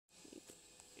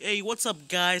Hey, what's up,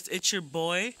 guys? It's your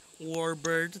boy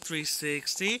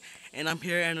Warbird360, and I'm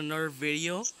here in another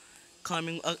video.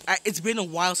 It's been a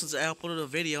while since I uploaded a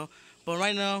video, but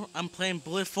right now I'm playing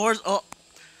Bullet Force. Oh,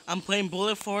 I'm playing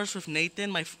Bullet Force with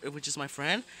Nathan, which is my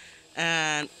friend,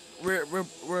 and we're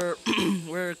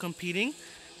we're competing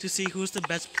to see who's the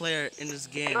best player in this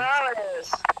game.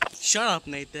 Promise. Shut up,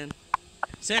 Nathan.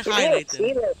 Say hi, You Nathan.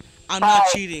 cheated. I'm not Hi.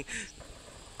 cheating.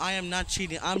 I am not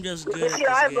cheating. I'm just good Yes, at you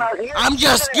this are, game. bro. You're a I'm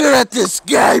just cheater. good at this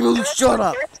game. You shut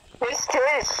up. This kid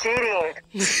is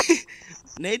cheating.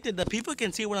 Nathan, the people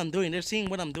can see what I'm doing. They're seeing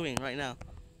what I'm doing right now.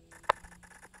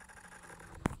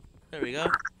 There we go.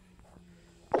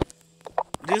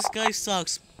 This guy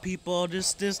sucks, people.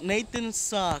 This Nathan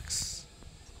sucks.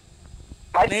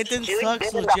 I Nathan cheating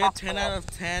sucks did legit 10 out of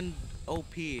 10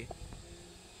 OP.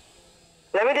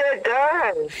 Let me get a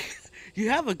gun. You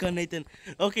have a gun, Nathan.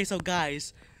 Okay, so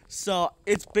guys, so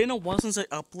it's been a while since I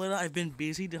uploaded. I've been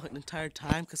busy the entire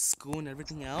time because school and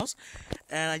everything else.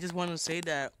 And I just want to say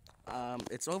that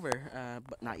it's over,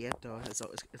 but not yet though.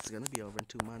 It's gonna be over in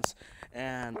 2 months.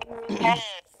 And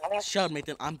shut up,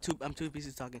 Nathan. I'm too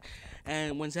busy talking.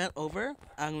 And when's that over,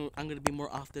 I'm gonna be more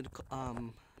often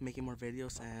making more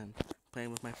videos and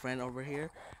playing with my friend over here,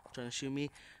 trying to shoot me.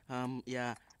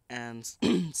 Yeah, and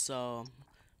so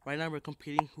right now we're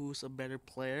competing who's a better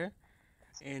player.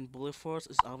 And Bullet Force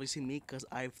is obviously me because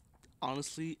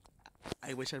honestly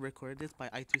I wish I recorded this, but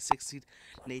I 360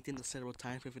 Nathan several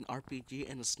times with an RPG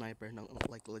and a sniper. No,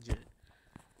 like legit.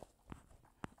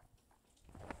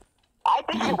 I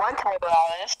beat you one time,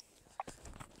 Alice.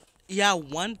 Yeah,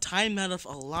 one time out of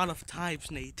a lot of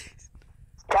times, Nathan.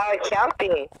 Down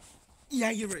camping. Yeah,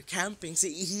 you were camping.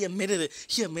 See, he admitted it.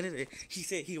 He admitted it. He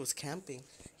said he was camping.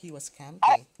 He was I,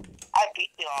 camping. I beat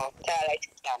you all. Yeah, I like to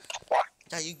camp.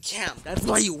 Yeah, you camp. That's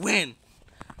why you win.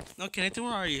 Okay, Nathan,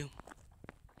 where are you?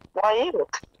 Why are you?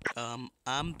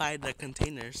 I'm by the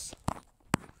containers.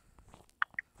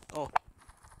 Oh,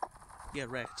 yeah,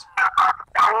 wrecked.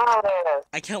 Oh,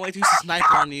 I can't wait to use the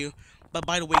sniper on you. But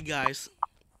by the way, guys,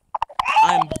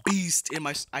 I'm beast in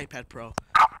my iPad Pro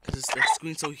because the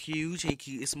screen's so huge and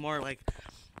it's more like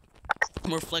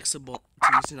more flexible to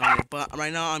using on it. But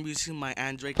right now I'm using my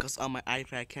Android because on my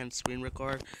iPad can't screen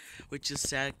record, which is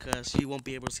sad because you won't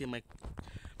be able to see my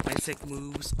sick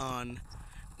moves on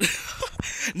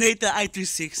Nathan I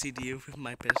 360 you with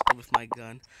my pistol with my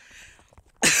gun.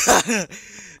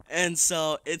 And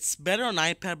so it's better on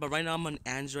iPad, but right now I'm on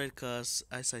Android because,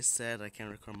 as I said, I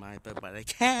can't record my iPad, but I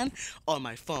can on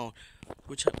my phone,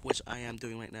 which I am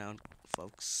doing right now,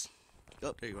 folks.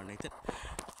 Oh, there you are, Nathan.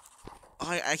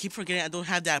 I keep forgetting I don't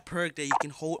have that perk that you can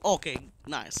hold. Okay,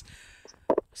 nice.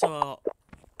 So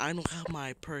I don't have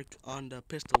my perk on the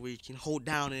pistol where you can hold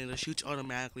down and it shoots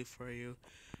automatically for you.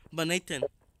 But Nathan,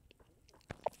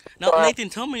 now what? Nathan,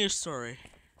 tell me your story.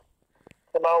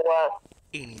 About what?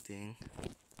 Anything.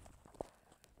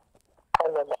 I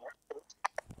don't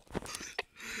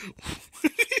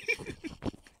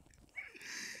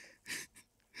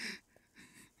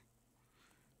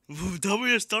know. Tell me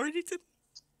your story, Nathan.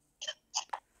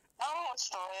 I don't know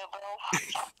story, bro.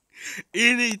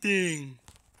 Anything.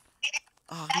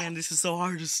 Oh man, this is so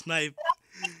hard to snipe.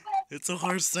 It's so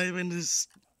hard to snipe in this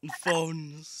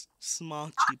phone, this small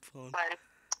cheap phone.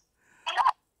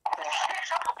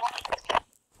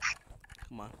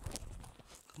 Come on,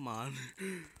 come on.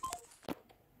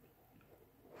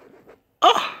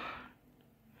 Oh,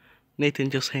 Nathan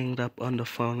just hanged up on the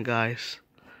phone, guys.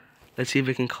 Let's see if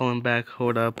we can call him back.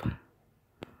 Hold up.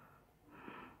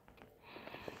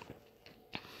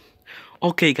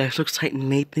 Okay, guys, looks like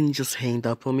Nathan just hanged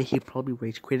up on me. He probably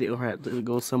rage quit it or had to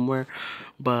go somewhere.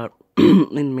 But in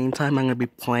the meantime, I'm gonna be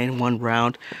playing one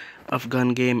round of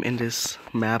gun game in this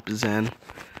map Zen.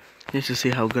 Just to see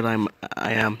how good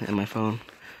I am in my phone.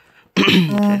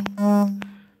 Okay.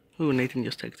 Ooh, Nathan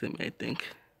just texted me, I think.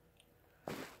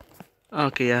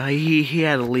 Okay, yeah, he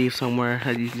had to leave somewhere.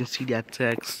 As you can see that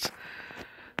text.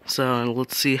 So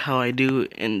let's see how I do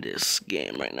in this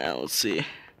game right now. Let's see.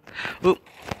 Oop.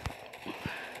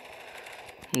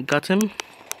 Got him.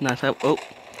 Nice. Oh,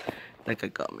 that guy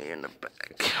got me in the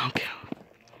back. Okay.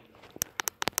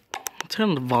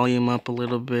 Turn the volume up a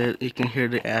little bit. You can hear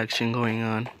the action going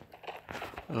on.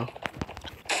 Oh.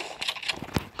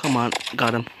 Come on.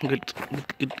 Got him. Good.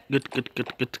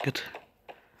 Good.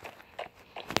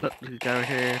 Oh, the guy right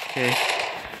here. Okay.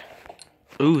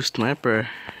 Ooh, sniper.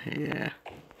 Yeah.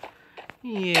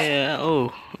 Yeah.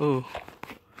 Oh.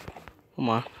 Come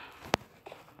on.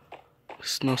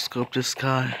 No scope this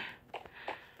guy.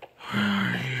 Where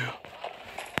are you?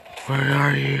 Where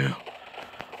are you?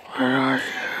 Where are you?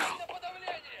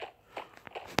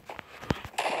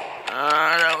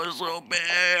 That so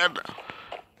bad.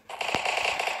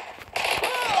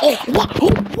 Oh, what? Oh,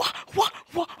 what?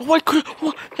 What could?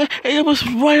 What? It was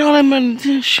right on him and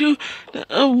didn't shoot.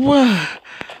 What?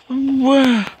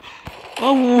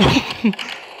 Oh.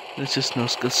 Let's just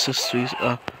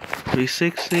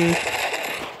 360.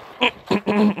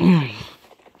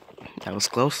 That was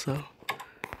close though.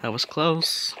 That was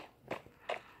close.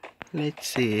 Let's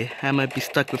see. I might be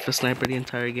stuck with the sniper the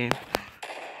entire game.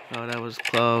 Oh, that was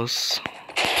close.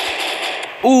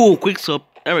 Ooh, quick scope.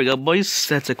 There we go, boys.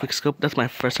 That's a quick scope. That's my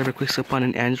first ever quick scope on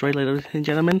an Android, ladies and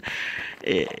gentlemen.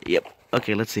 Yep.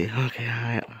 Okay, let's see.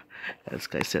 Okay, this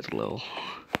guy said low.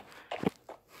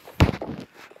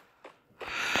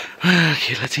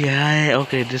 Okay, let's see.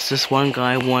 Okay, this is one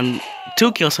guy,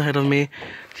 2 kills ahead of me.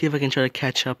 See if I can try to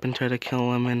catch up and try to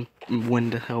kill him and win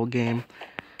the whole game.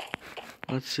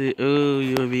 Let's see.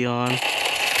 Ooh, UAV on.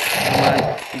 Come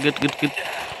on. Good.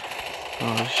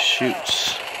 Oh,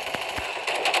 shoot.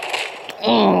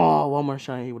 Oh, one more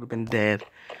shot, he would have been dead.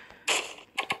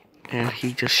 And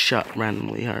he just shot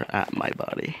randomly at my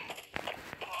body.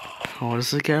 Oh,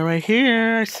 there's a guy right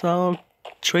here. I saw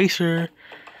Tracer.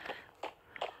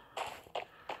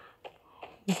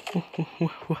 Oh, there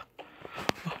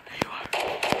you are.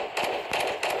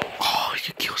 Oh,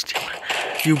 you kill stealer.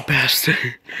 You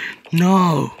bastard.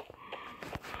 No.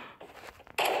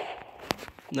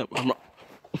 No, I'm wrong.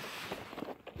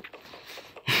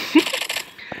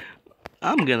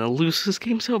 I'm gonna lose this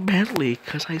game so badly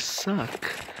because I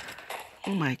suck.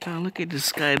 Oh my god, look at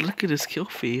this guy. Look at his kill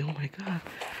feed. Oh my god.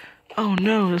 Oh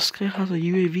no, this guy has a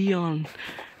UAV on.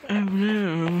 Oh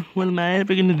no. What am I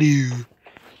ever gonna do?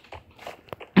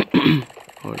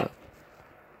 Hold up.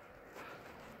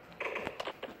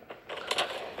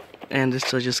 And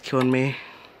this guy just killed me.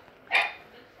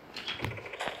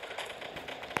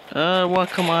 Well,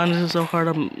 come on, this is so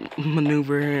hard to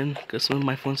maneuver in because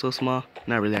my phone's so small.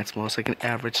 Not really that small, it's like an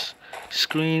average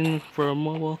screen for a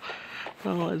mobile.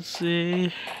 Oh, let's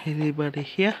see. Anybody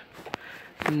here?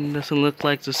 Doesn't look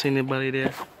like there's anybody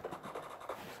there.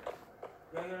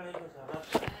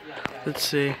 Let's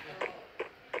see.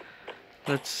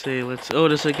 Oh,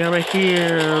 there's a guy right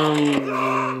here.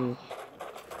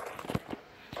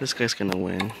 This guy's gonna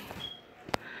win.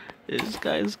 This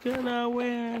guy's gonna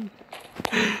win.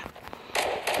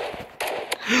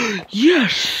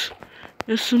 Yes!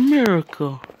 It's a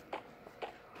miracle.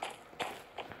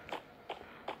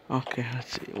 Okay,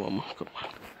 let's see. One more. Come on.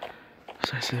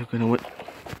 So I said we're gonna win.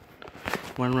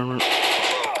 Run.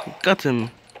 Got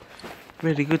him.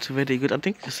 Very good. I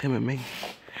think it's him and me.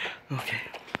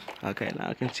 Okay, now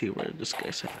I can see where this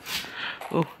guy's at.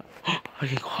 Oh, I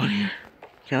can go in here.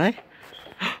 Can I?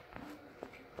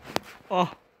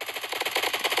 Oh.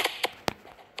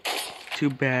 Too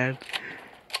bad.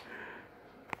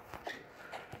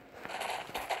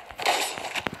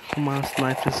 Come on,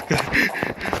 snipe this guy.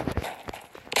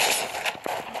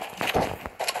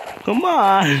 Come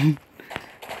on.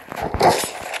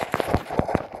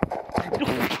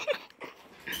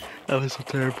 That was so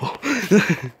terrible.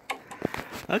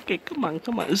 Okay, come on.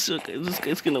 This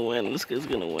guy's gonna win.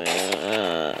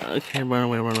 Okay,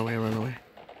 run away.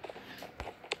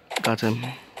 Got him.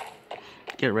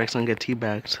 Get Rex and get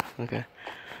teabagged. Okay.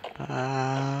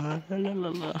 I'm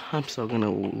still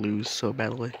gonna lose so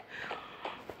badly.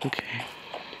 Okay.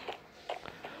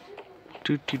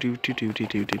 Do.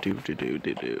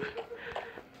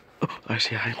 Oh, I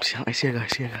see a guy.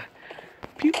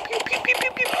 Pew.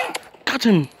 Got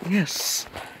him. Yes.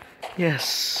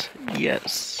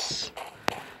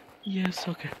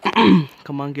 Okay.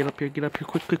 Come on, get up here.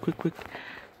 Quick.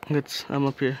 I'm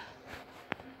up here.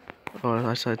 Oh,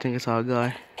 I think it's our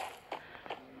guy.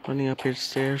 Running up here the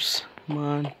stairs. Come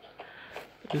on.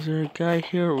 Is there a guy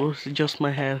here or is it just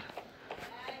my head?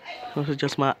 Or is it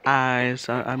just my eyes?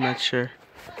 I'm not sure.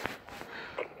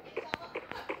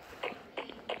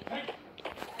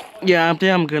 Yeah, I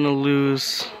think I'm gonna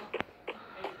lose.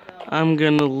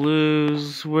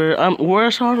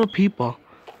 Where's all the people?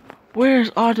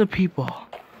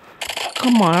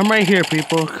 Come on, I'm right here,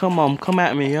 people. Come on, come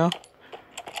at me, yo.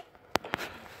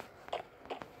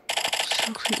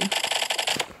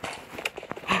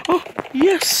 Oh,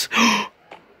 yes!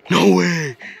 No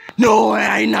way,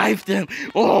 I knifed him!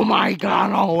 Oh my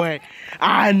god, no way!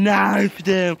 I knifed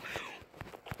him!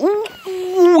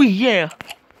 Ooh, yeah!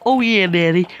 Oh yeah,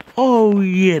 daddy!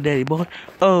 Boy!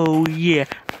 Oh yeah,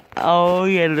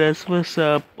 that's what's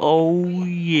up! Oh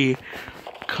yeah!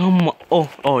 Come on!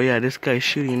 Oh yeah, this guy's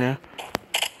shooting now.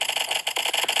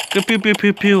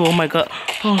 Pew! Oh my god!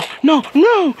 Oh no!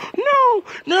 No,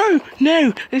 no,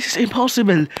 no! This is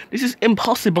impossible. This is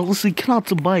impossible. This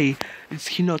cannot be. It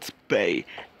cannot be.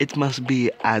 It must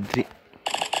be Adri.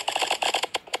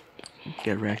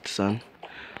 Get wrecked, son.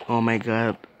 Oh my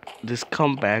god. This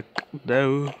comeback,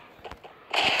 no.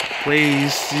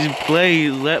 Please,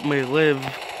 please let me live.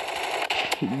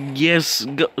 Yes,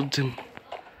 go.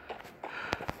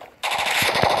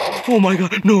 Oh my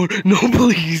god, no, no,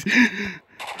 please.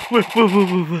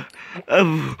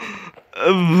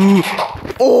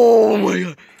 Oh my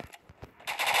god.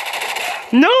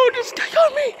 No, this guy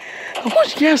got me. How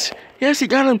much? Yes, yes, he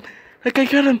got him. That guy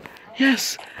got him.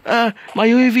 Yes. My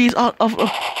UAV is out of.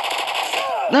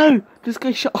 No, this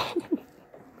guy shot.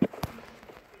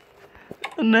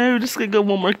 No, this guy got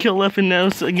one more kill left, and now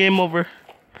it's a game over.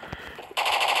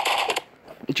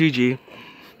 GG.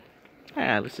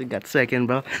 At least I got second,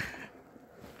 bro.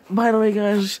 By the way,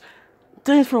 guys,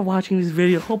 thanks for watching this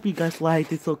video. Hope you guys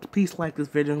liked it. So please like this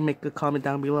video and make a comment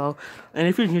down below. And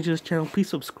if you're new to this channel, please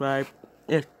subscribe.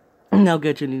 And I'll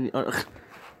get you in the,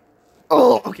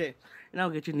 oh, okay. And I'll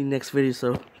get you in the next video.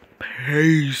 So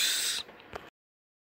peace.